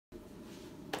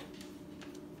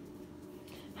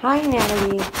Hi,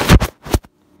 Natalie.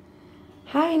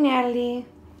 Hi, Natalie.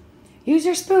 Use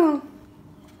your spoon.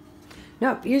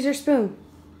 Nope, use your spoon.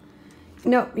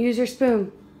 Nope, use your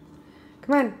spoon.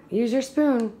 Come on, use your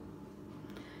spoon.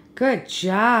 Good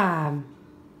job.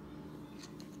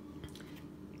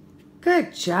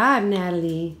 Good job,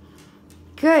 Natalie.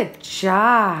 Good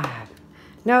job.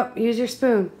 Nope, use your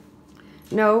spoon.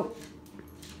 Nope.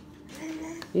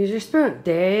 Use your spoon.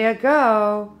 There you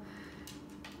go.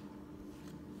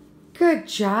 Good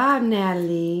job,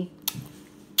 Natalie.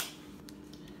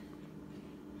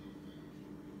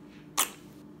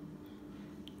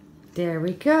 There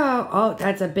we go. Oh,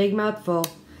 that's a big mouthful.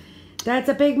 That's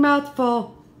a big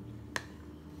mouthful.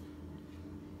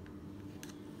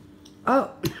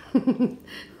 Oh.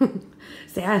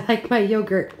 Say, I like my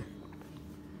yogurt.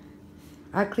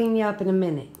 I'll clean you up in a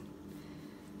minute.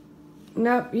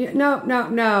 Nope,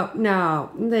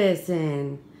 no.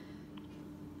 Listen.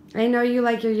 I know you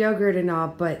like your yogurt and all,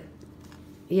 but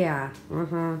yeah.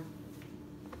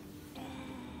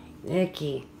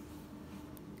 Icky.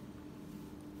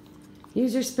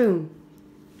 Use your spoon.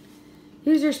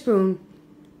 Use your spoon.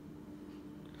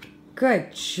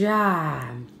 Good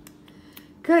job.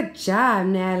 Good job,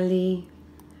 Natalie.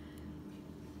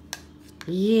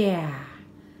 Yeah.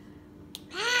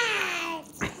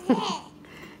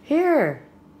 Here.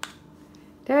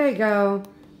 There you go.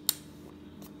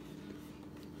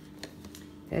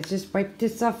 Let's just wipe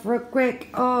this off real quick.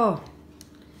 Oh.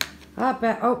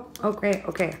 Oh,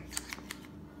 okay.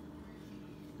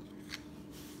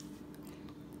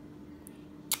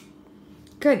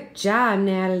 Good job,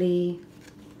 Natalie.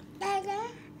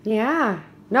 Yeah.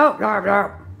 No.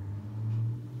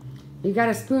 You got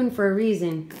a spoon for a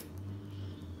reason.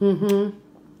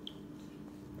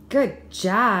 Good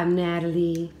job,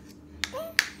 Natalie.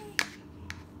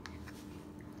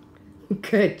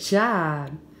 Good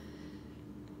job.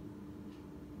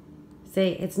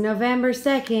 Say, it's November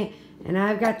 2nd, and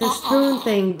I've got the spoon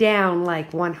thing down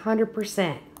like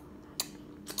 100%.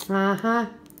 I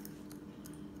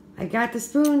got the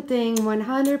spoon thing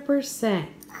 100%.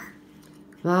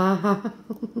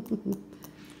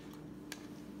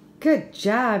 Good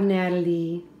job,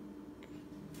 Natalie.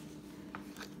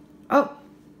 Oh,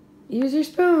 use your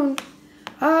spoon.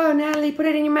 Oh, Natalie, put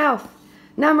it in your mouth.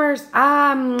 Numbers.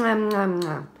 All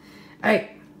right.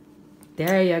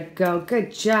 There you go.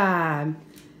 Good job.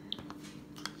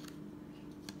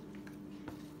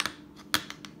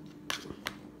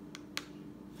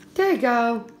 There you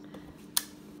go.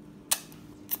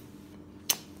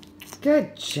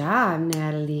 Good job,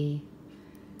 Natalie.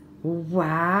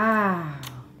 Wow.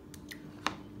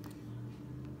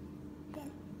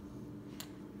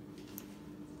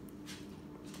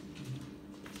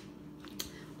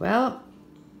 Well,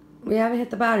 we haven't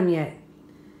hit the bottom yet.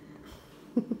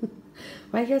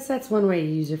 Well, I guess that's one way to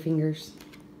use your fingers.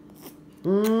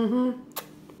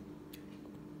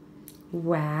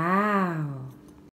 Wow.